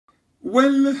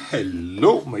Well,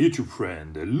 hello, my YouTube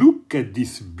friend. Look at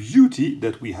this beauty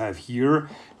that we have here.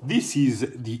 This is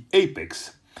the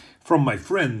Eccks from my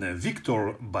friend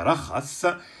Victor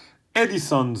Barajas,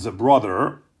 Edison's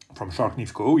brother from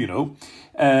Sharknifco, you know.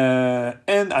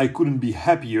 And I couldn't be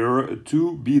happier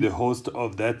to be the host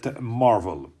of that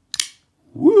marvel.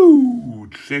 Woo!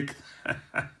 Check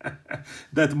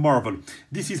that marvel.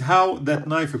 This is how that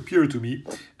knife appeared to me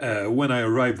when I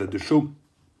arrived at the show.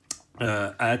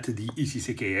 At the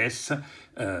Eccks,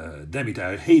 damn it,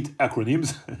 I hate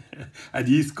acronyms, at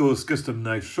the East Coast Custom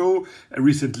Knife Show,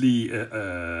 recently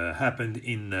happened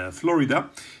in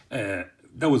Florida.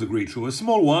 That was a great show, a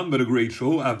small one, but a great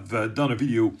show. I've done a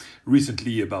video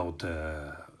recently about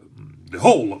the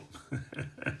whole,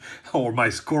 or my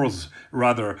scores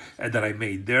rather, that I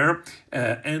made there,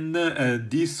 and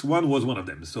this one was one of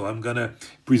them. So I'm gonna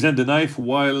present the knife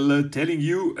while telling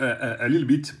you a little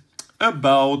bit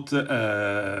about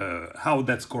how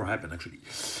that score happened, actually.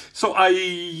 So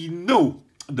I know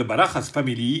the Barajas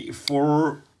family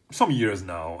for some years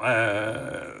now.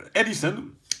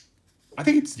 Edison, I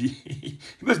think he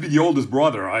must be the oldest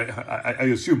brother, I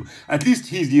assume. At least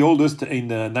he's the oldest in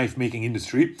the knife making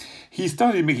industry. He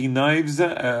started making knives,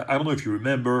 I don't know if you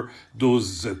remember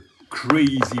those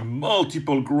crazy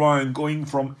multiple grind going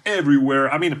from everywhere.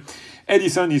 I mean,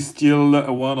 Edison is still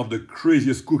one of the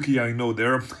craziest cookie I know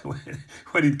there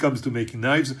when it comes to making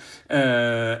knives.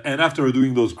 And after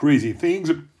doing those crazy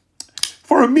things,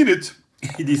 for a minute,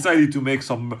 he decided to make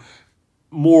some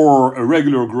more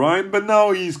regular grind, but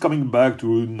now he's coming back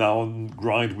to now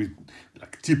grind with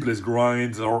like tipless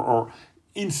grinds or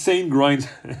insane grinds.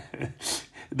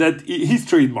 That his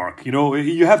trademark, you know,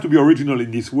 you have to be original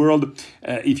in this world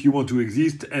if you want to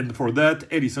exist, and for that,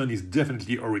 Edison is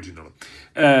definitely original.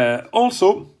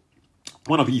 Also,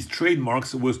 one of his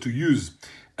trademarks was to use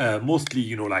mostly,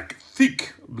 you know, like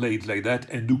thick blades like that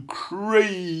and do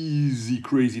crazy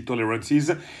tolerances.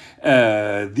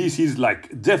 This is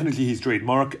like definitely his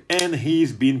trademark, and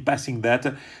he's been passing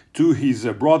that to his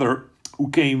brother, who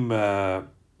came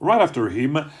right after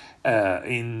him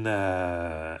in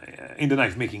the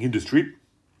knife making industry.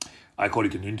 I call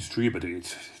it an industry, but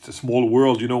it's a small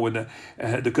world, you know, in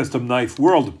the custom knife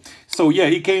world. So yeah,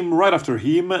 he came right after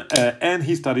him, and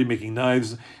he started making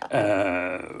knives,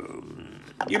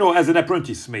 you know, as an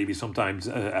apprentice maybe sometimes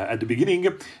at the beginning.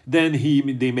 Then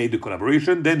they made the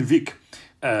collaboration. Then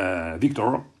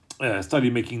Victor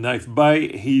started making knife by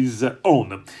his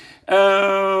own.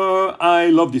 I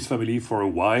love this family for a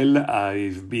while.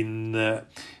 I've been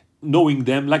knowing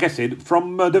them, like I said,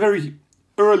 from the very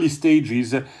early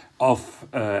stages of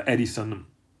Edison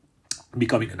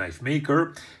becoming a knife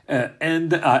maker.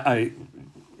 And I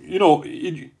you know,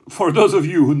 for those of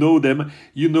you who know them,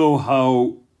 you know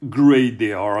how great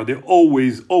they are. They're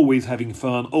always having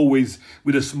fun, always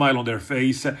with a smile on their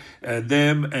face.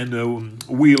 Them and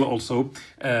Will also.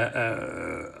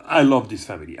 I love this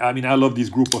family. I mean, I love this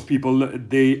group of people.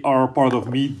 They are part of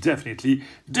me. Definitely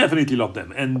love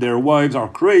them. And their wives are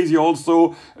crazy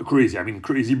also. Crazy. I mean,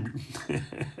 crazy.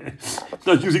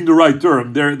 Not using the right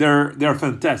term. They're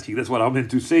fantastic. That's what I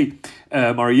meant to say.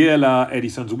 Mariela,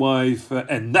 Edison's wife,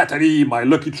 and Natalie, my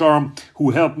lucky charm, who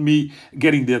helped me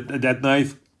getting that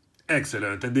knife.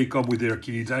 Excellent. And they come with their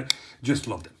kids. I just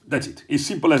love them. That's it. It's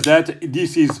simple as that.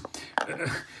 This is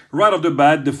right off the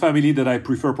bat the family that I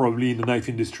prefer probably in the knife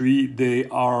industry. They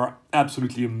are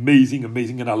absolutely amazing,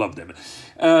 and I love them.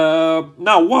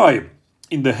 Now, why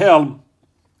in the hell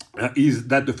is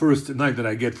that the first knife that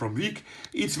I get from Vic?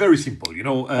 It's very simple. You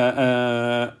know,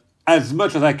 as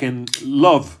much as I can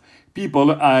love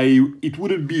people, it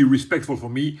wouldn't be respectful for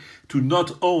me to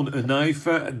not own a knife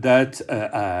that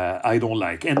I don't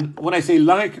like. And when I say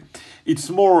like, it's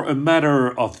more a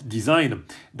matter of design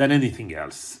than anything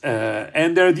else.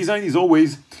 And their design is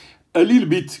always a little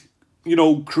bit, you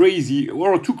know, crazy,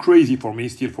 or too crazy for me,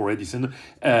 still for Edison.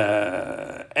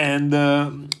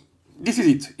 This is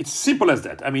it. It's simple as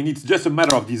that. I mean, it's just a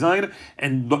matter of design,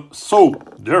 and so,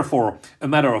 therefore, a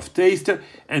matter of taste.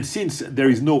 And since there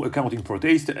is no accounting for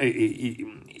taste,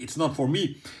 it's not for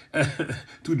me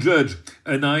to judge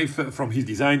a knife from his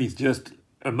design. It's just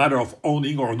a matter of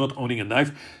owning or not owning a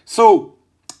knife. So,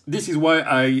 this is why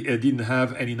I didn't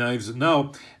have any knives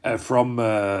now from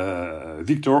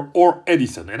Victor or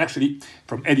Edison. And actually,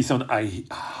 from Edison, I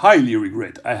highly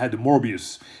regret. I had the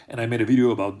Morbius, and I made a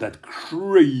video about that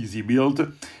crazy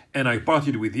build, and I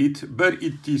parted with it, but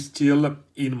it is still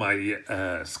in my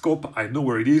scope. I know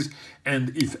where it is,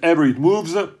 and if ever it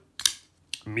moves,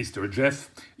 Mr. Jeff,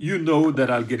 you know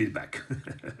that I'll get it back.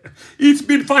 It's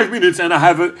been 5 minutes and I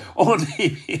have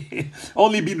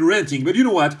only been ranting. But you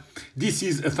know what? This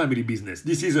is a family business.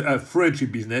 This is a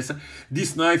friendship business.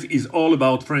 This knife is all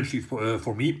about friendship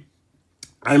for me.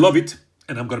 I love it,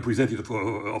 and I'm going to present it,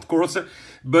 of course.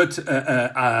 But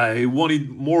I wanted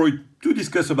more to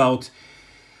discuss about,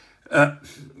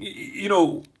 you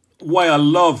know, what I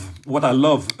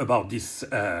love about this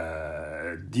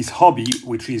this hobby,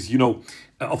 which is, you know,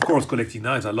 of course, collecting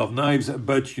knives. I love knives,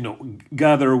 but, you know,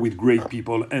 gather with great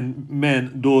people, and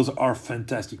man, those are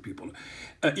fantastic people.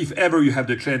 If ever you have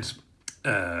the chance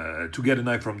to get a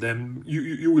knife from them,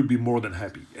 you will be more than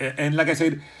happy. And like I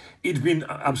said, it's been,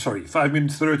 I'm sorry, 5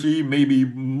 minutes 30. Maybe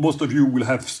most of you will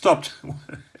have stopped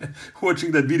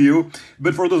watching that video.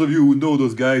 But for those of you who know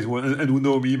those guys and who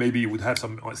know me, maybe you would have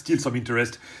still some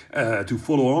interest to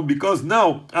follow on, because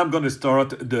now I'm going to start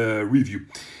the review.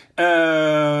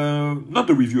 Not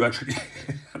the review, actually.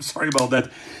 I'm sorry about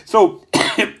that. So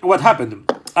what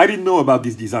happened? I didn't know about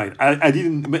this design. I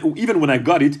didn't, even when I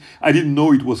got it, I didn't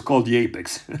know it was called the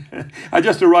Eccks. I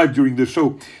just arrived during the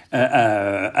show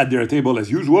at their table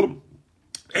as usual,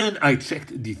 and I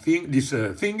checked this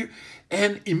thing,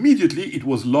 and immediately it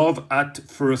was love at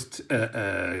first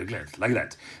glance, like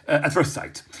that, at first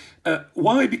sight.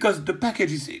 Why? Because the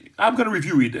package is, I'm going to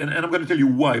review it, and I'm going to tell you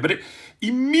why, but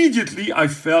immediately I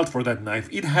felt for that knife.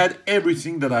 It had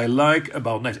everything that I like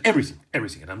about knives,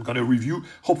 everything, and I'm going to review.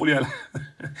 Hopefully I'll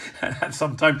have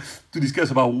some time to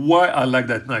discuss about why I like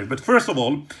that knife. But first of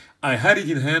all, I had it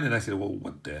in hand and I said, well,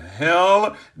 what the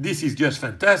hell? This is just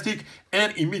fantastic.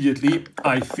 And immediately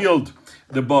I filled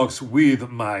the box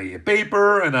with my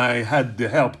paper, and I had the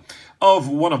help of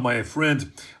one of my friends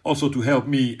also to help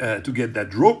me to get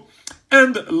that draw.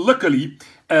 And luckily,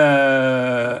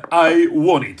 I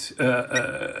won it.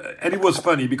 And it was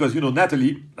funny because, you know,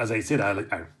 Natalie, as I said,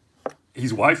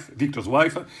 his wife, Victor's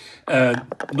wife,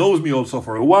 knows me also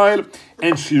for a while.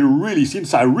 And she really,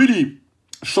 since I really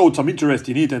showed some interest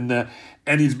in it, and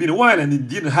it's been a while, and it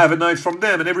didn't have a knife from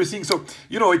them and everything. So,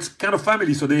 you know, it's kind of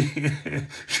family. So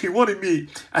she wanted me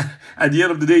at the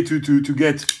end of the day to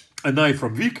get a knife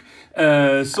from Vic.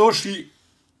 So she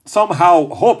somehow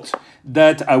hoped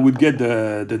that I would get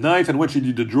the knife, and when she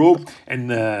did the draw and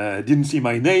didn't see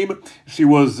my name, she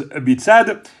was a bit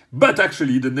sad. But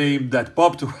actually the name that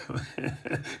popped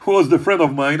was the friend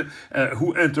of mine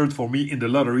who entered for me in the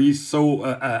lottery. So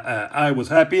I was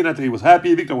happy, Natalie was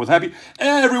happy, Victor was happy,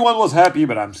 everyone was happy,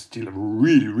 but I'm still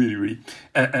really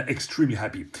extremely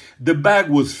happy. The bag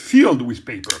was filled with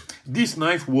paper. This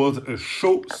knife was a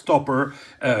showstopper.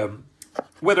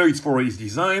 Whether it's for its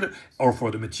design or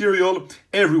for the material,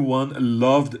 everyone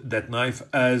loved that knife,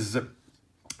 as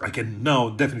I can now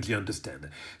definitely understand.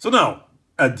 So now,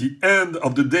 at the end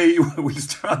of the day, we'll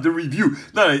start the review.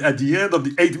 No, at the end of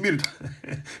the 8 minutes,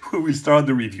 we will start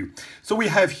the review. So we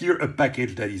have here a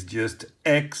package that is just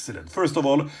excellent. First of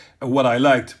all, what I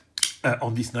liked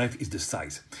on this knife is the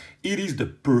size. It is the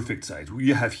perfect size. We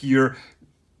have here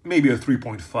maybe a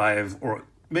 3.5 or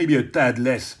maybe a tad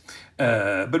less.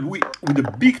 But with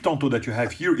the big tanto that you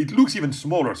have here, it looks even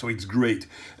smaller, so it's great.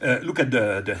 Look at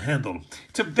the handle.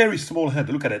 It's a very small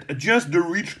handle. Look at it. Just the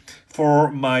reach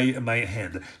for my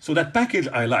hand. So that package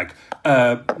I like.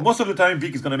 Most of the time,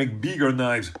 Vic is going to make bigger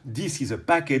knives. This is a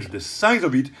package. The size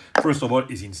of it, first of all,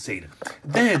 is insane.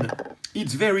 Then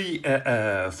it's very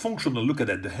functional. Look at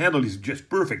that. The handle is just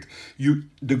perfect.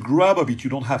 The grab of it,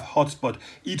 you don't have hot spot.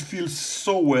 It feels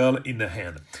so well in the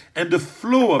hand. And the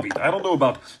flow of it, I don't know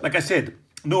about, like I said,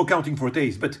 no accounting for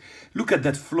taste, but look at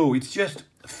that flow. It's just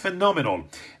phenomenal.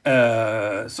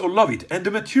 So love it. And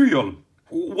the material,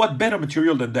 what better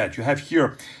material than that? You have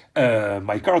here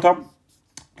micarta,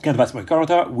 canvas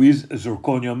micarta with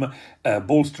zirconium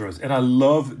bolsters. And I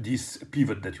love this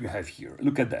pivot that you have here.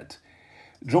 Look at that.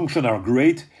 Junction are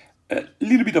great. A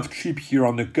little bit of chip here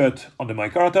on the cut on the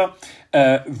micarta.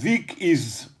 Vic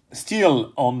is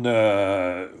still on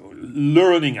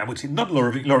learning, I would say, not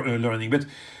learning, but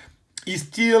he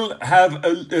still have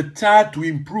a tad to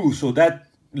improve. So that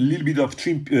little bit of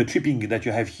chipping that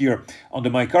you have here on the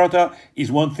micarta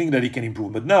is one thing that he can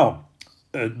improve. But now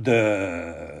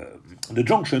the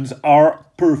junctions are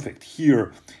perfect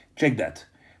here. Check that.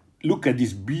 Look at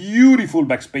this beautiful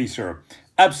backspacer.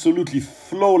 Absolutely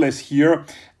flawless here.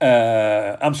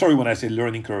 I'm sorry when I say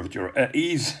learning curvature.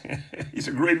 He's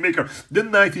a great maker. The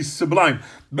knife is sublime.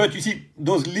 But you see,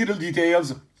 those little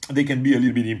details, they can be a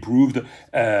little bit improved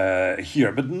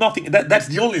here. But nothing, that's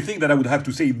the only thing that I would have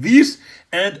to say. This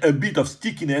and a bit of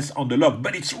stickiness on the lock.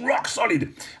 But it's rock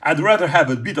solid. I'd rather have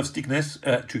a bit of stickiness.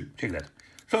 Check that.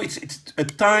 So it's a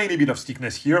tiny bit of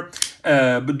thickness here,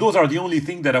 but those are the only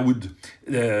thing that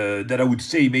I would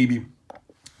say maybe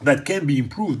that can be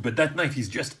improved. But that knife is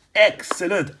just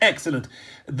excellent, excellent.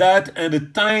 That and a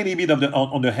tiny bit of the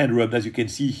on the hand rub, as you can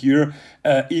see here,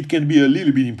 it can be a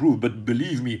little bit improved. But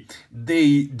believe me,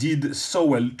 they did so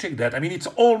well. Check that. I mean, it's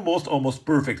almost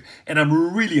perfect, and I'm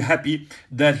really happy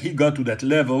that he got to that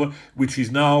level, which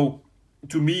is now,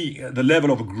 to me, the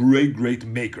level of a great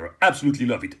maker. Absolutely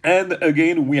love it. And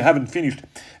again, we haven't finished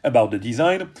about the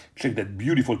design. Check that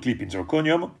beautiful clip in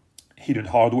zirconium. Hidden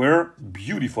hardware,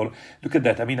 beautiful. Look at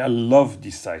that. I mean, I love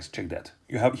this size. Check that.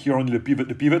 You have here only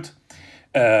the pivot.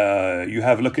 You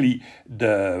have luckily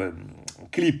the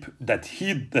clip that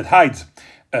hides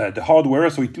the hardware,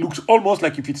 so it looks almost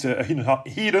like if it's a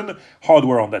hidden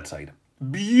hardware on that side.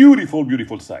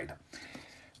 Beautiful side.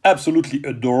 Absolutely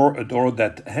adore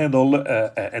that handle,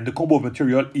 and the combo of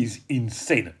material is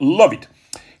insane. Love it.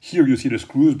 Here you see the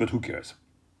screws, but who cares?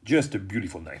 Just a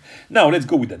beautiful knife. Now let's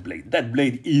go with that blade. That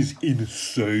blade is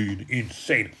insane.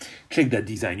 Check that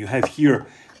design. You have here,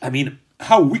 I mean,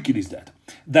 how wicked is that?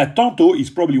 That tanto is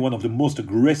probably one of the most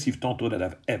aggressive tanto that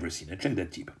I've ever seen. And check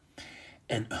that tip.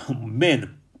 And oh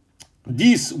man,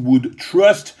 this would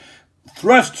thrust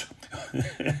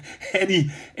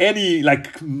any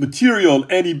like material,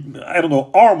 any, I don't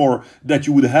know, armor that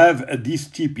you would have. This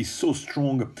tip is so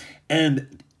strong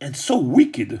and so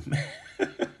wicked.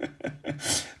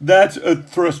 That's a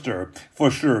thruster for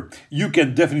sure. You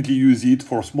can definitely use it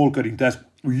for small cutting tasks.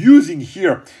 Using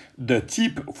here the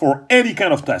tip for any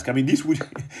kind of task. I mean, this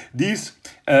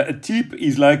tip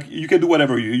is like you can do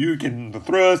whatever you can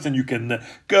thrust and you can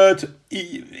cut.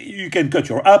 You can cut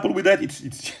your apple with that. It's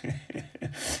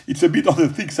it's a bit on the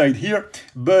thick side here,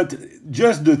 but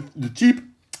just the tip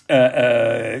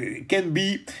can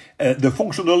be the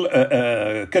functional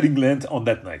cutting length on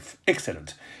that knife.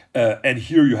 Excellent. And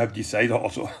here you have this side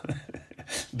also,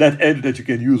 that edge that you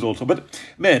can use also. But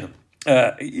man,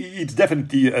 it's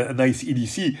definitely a nice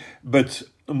EDC, but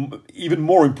even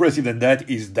more impressive than that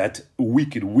is that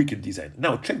wicked design.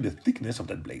 Now check the thickness of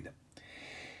that blade.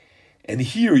 And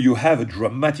here you have a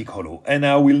dramatic hollow, and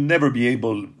I will never be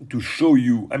able to show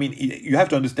you. I mean, you have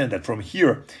to understand that from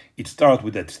here, it starts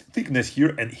with that thickness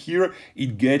here, and here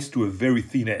it gets to a very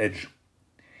thin edge.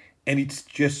 And it's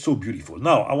just so beautiful.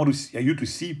 Now, I want you to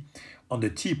see on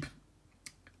the tip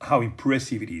how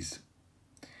impressive it is.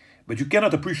 But you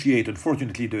cannot appreciate,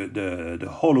 unfortunately, the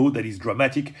hollow that is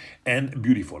dramatic and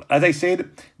beautiful. As I said,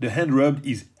 the hand rub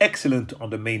is excellent on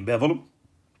the main bevel.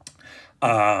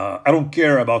 I don't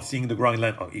care about seeing the grind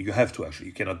line. Oh, you have to, actually.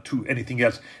 You cannot do anything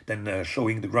else than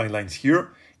showing the grind lines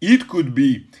here. It could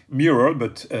be mirrored,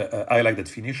 but I like that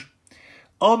finish.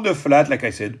 On the flat, like I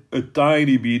said, a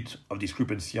tiny bit of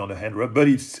discrepancy on the hand rub, but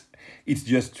it's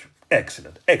just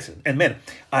excellent. And man,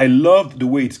 I love the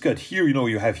way it's cut. Here, you know,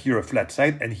 you have here a flat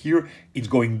side, and here it's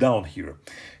going down here.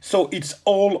 So it's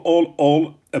all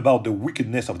about the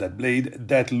wickedness of that blade.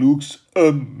 That looks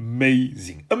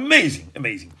amazing.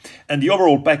 And the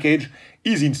overall package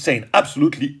is insane.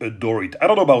 Absolutely adore it. I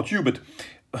don't know about you, but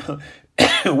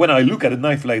when I look at a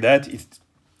knife like that,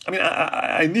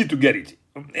 I need to get it.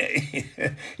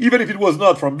 Even if it was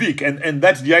not from Vic, and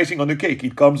that's the icing on the cake.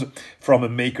 It comes from a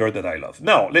maker that I love.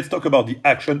 Now, let's talk about the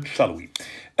action, shall we?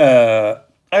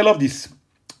 I love this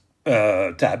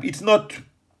tab. It's not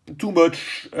too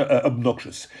much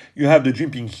obnoxious. You have the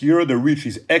jimping here. The reach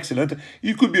is excellent.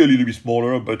 It could be a little bit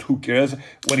smaller, but who cares?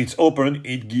 When it's open,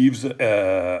 it gives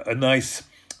a nice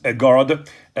guard,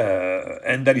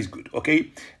 and that is good,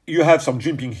 okay? You have some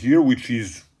jimping here, which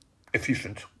is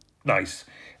efficient, nice.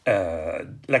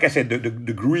 Like I said,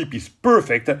 the grip is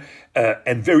perfect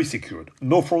and very secured.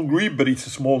 No front grip, but it's a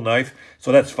small knife,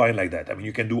 so that's fine like that. I mean,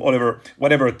 you can do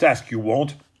whatever task you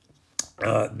want.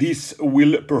 This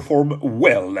will perform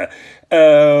well.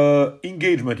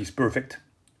 Engagement is perfect,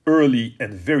 early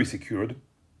and very secured.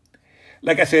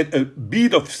 Like I said, a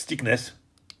bit of stickness.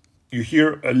 You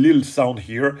hear a little sound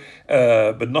here,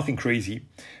 but nothing crazy.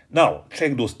 Now,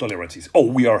 check those tolerances. Oh,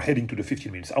 we are heading to the 15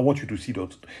 minutes. I want you to see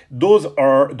those. Those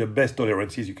are the best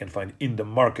tolerances you can find in the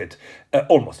market,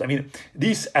 almost. I mean,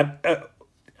 this,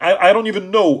 I don't even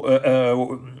know,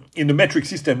 in the metric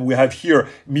system we have here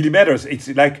millimeters. It's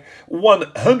like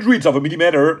 1/100th of a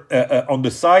millimeter on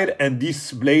the side, and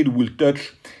this blade will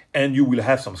touch and you will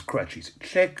have some scratches.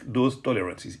 Check those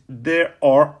tolerances. They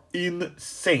are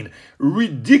insane.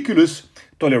 Ridiculous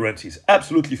tolerances.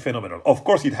 Absolutely phenomenal. Of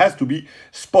course, it has to be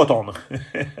spot on.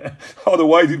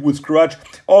 Otherwise, it would scratch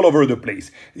all over the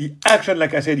place. The action,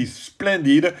 like I said, is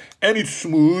splendid, and it's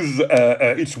smooth.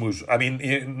 It's smooth. I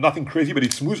mean, nothing crazy, but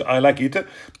it's smooth. I like it.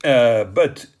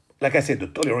 But like I said, the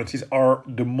tolerances are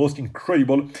the most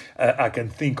incredible I can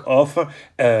think of.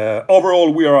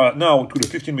 Overall, we are now to the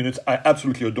 15 minutes. I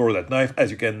absolutely adore that knife,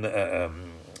 as you can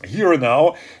hear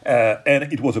now.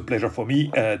 And it was a pleasure for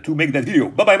me to make that video.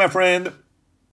 Bye-bye, my friend.